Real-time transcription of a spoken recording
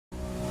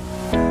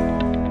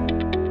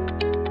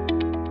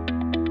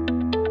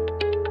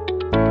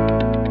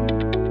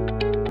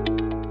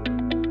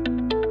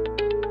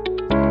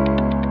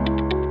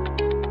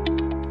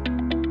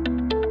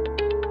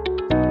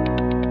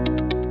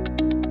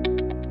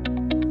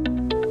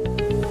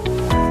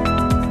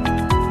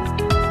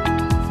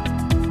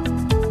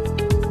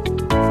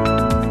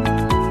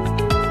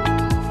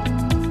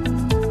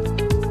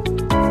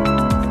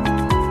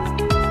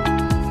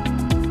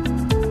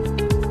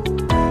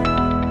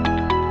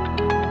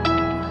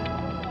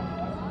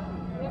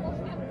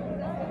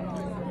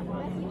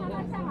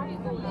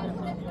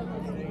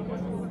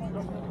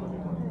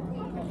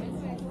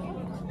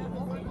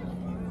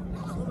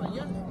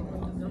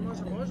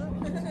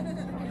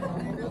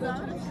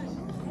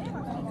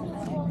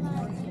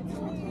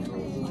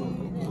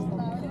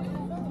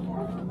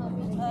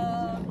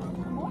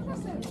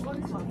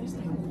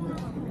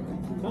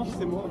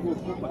Nem,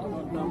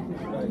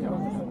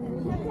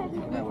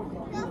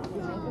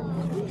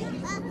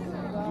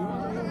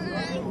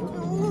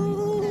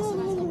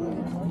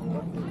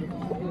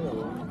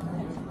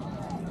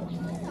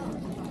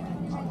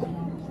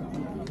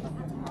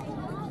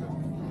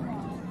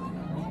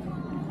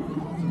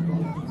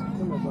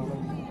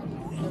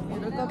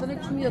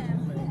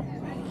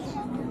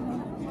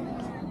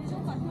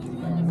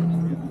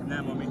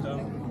 amit a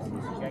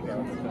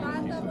kegel.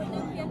 Láttam, hogy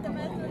nem kértem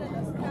el tőled,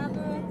 aztán...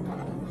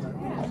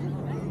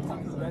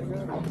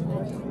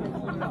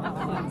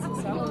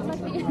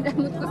 De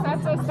múltkor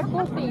szátszol ezt a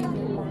koffein.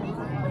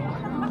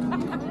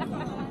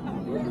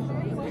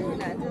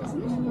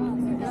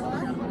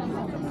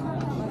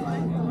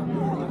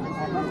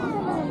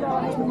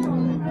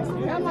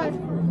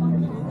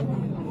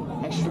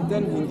 Hast du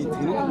denn Handy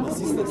drinnen? Was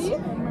ist das?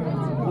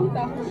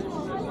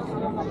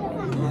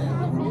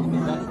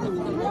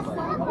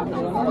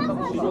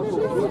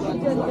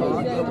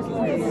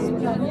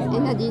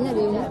 Nadine,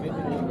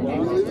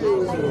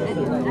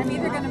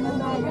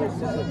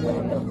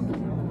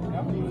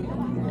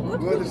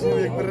 Говориш,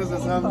 uvijek brzo,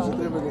 samo što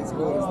treba ga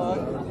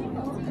iskoristiti.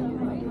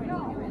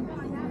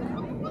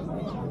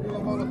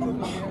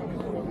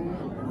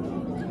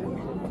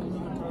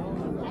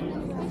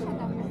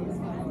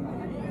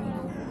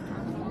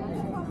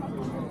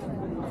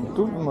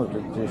 Tu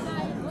może gdzieś.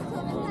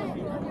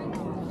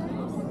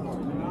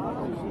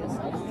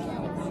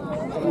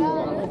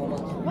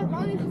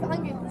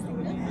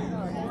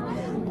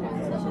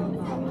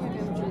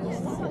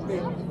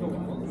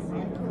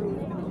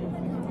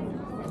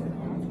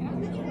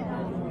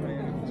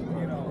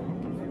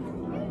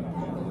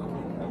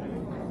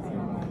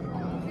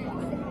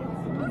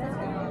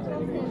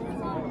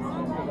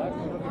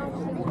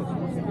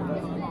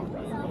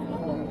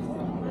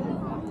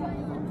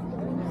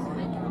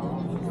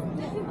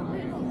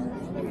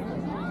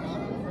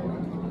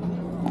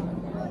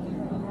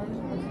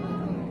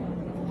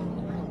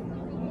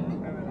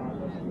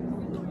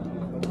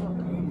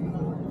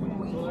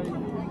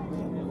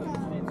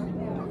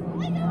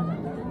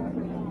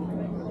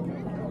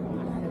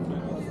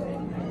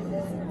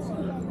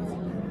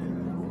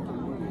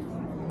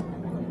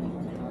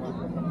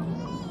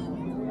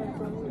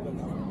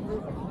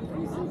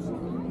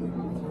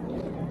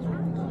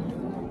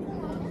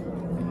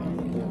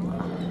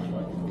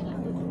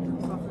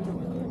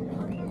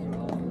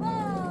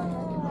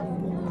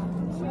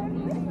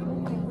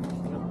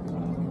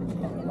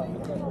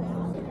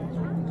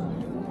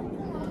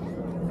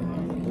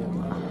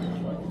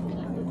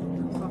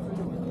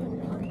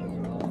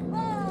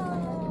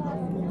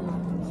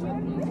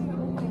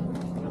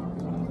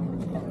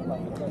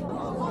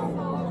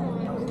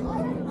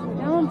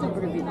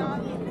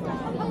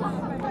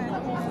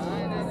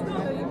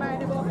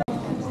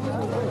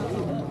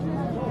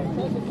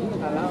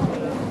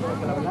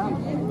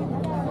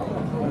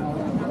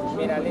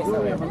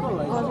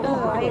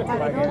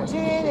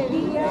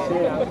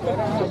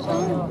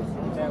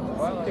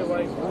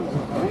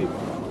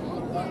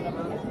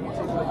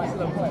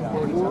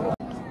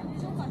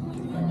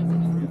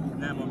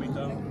 Nem, amit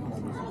a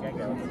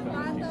kegel.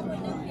 Láttam, hogy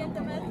nem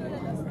kértem el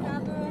tőled,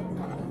 aztán...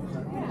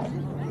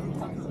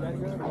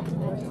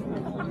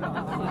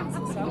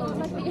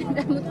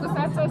 De múltkor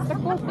szátszol ezt a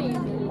koffein.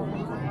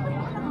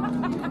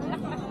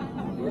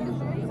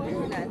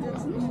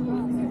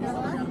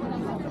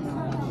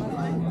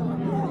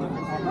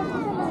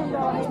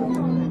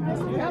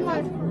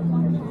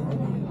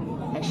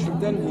 Hast du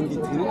denn Handy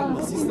drinnen?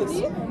 Was ist das?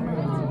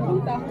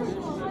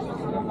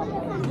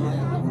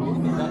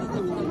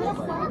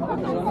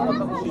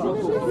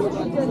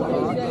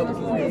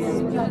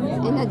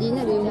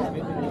 Nadine,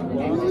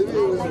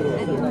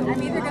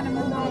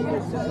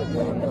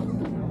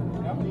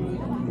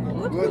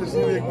 Говориш,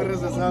 uvijek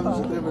brzo, samo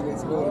što treba ga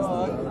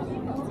iskoristiti.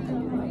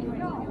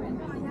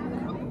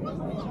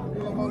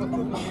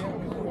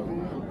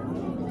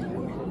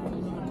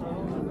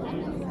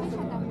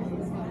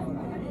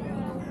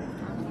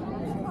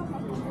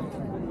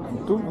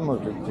 Tu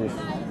może gdzieś.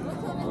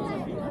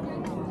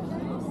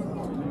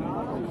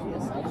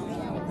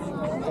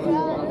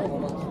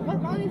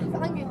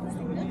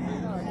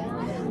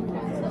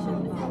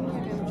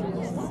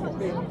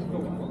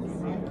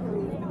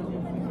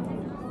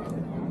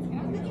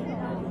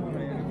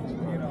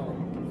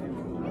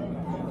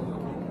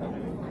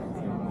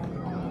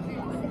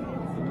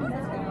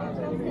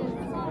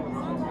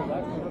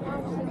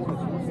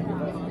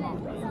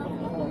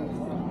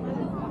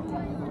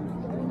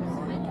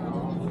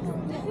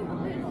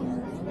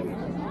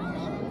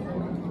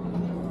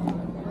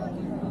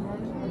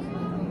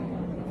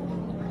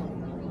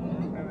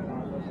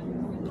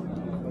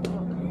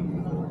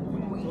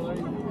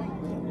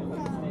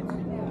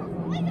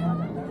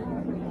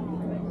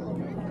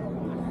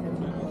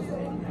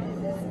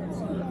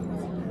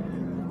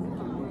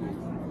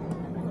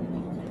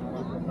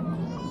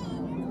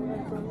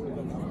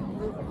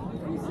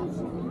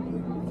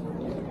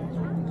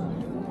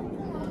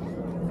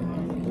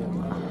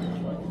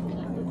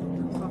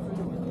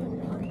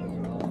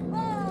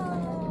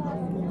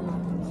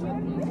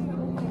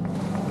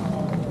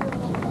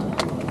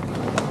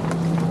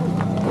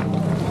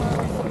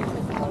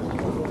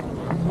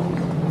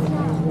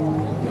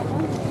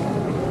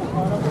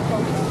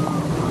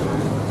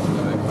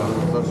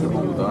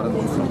 Zadar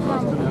County.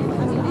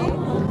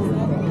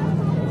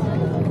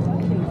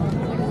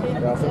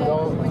 Ja jsem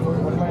dal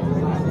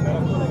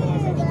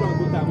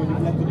Školku tam mondjuk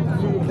le tudod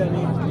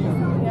küldeni,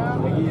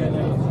 meg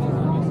ilyenek.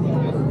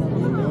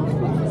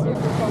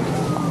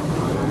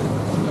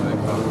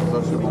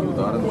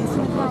 Zadar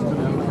County.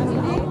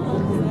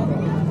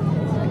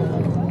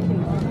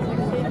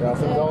 Já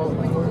jsem dal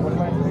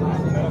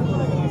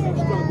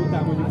Školku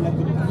tam mondjuk le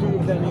tudod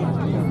küldeni,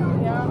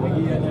 meg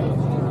ilyenek.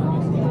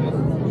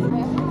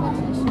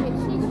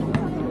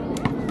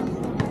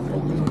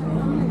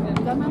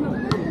 Da mamy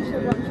się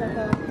włącza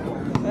te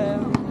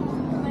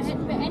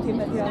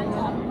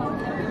medialne.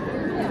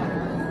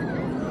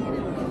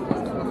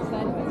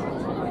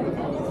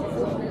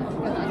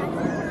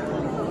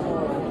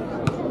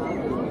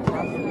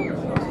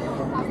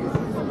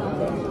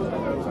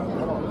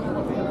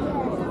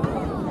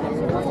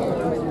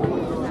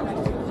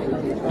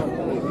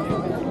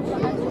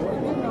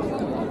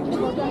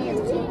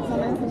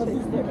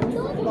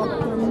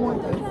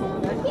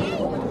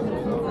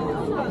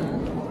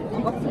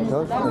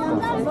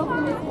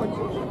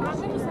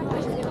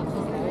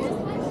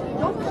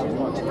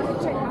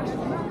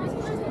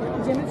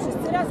 Idziemy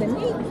wszyscy razem.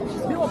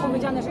 Nie było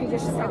powiedziane, że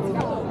idziesz sam.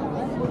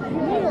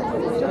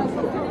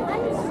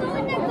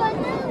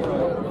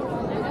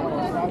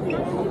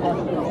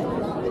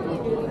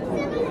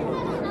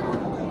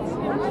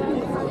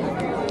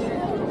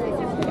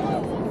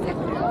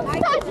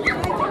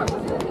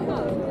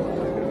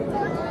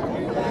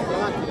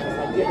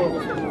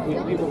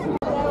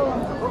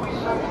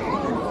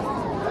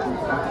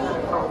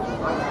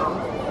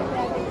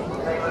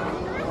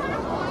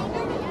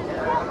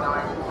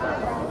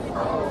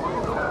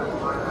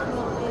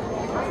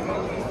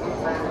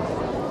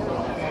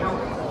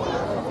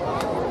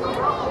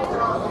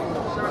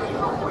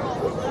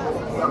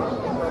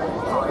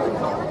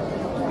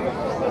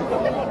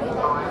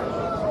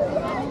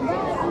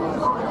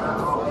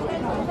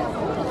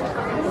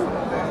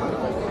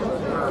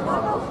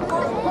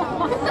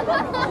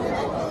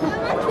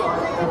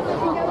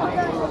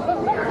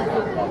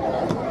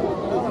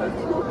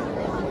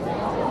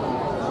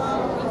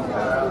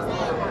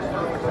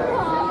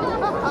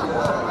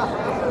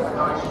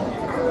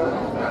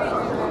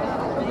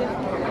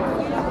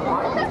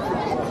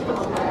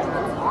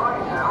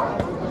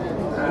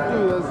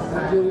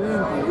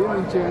 Io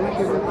non c'era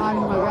neanche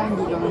l'anima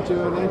candida, non ci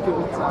avevo neanche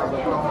pensato.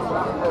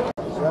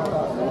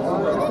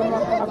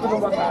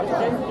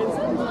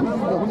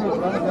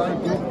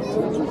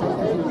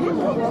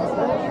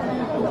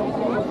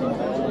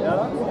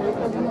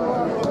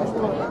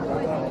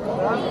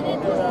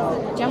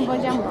 Jumbo,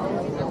 jumbo.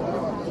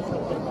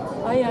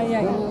 Ai, ai,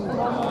 ai.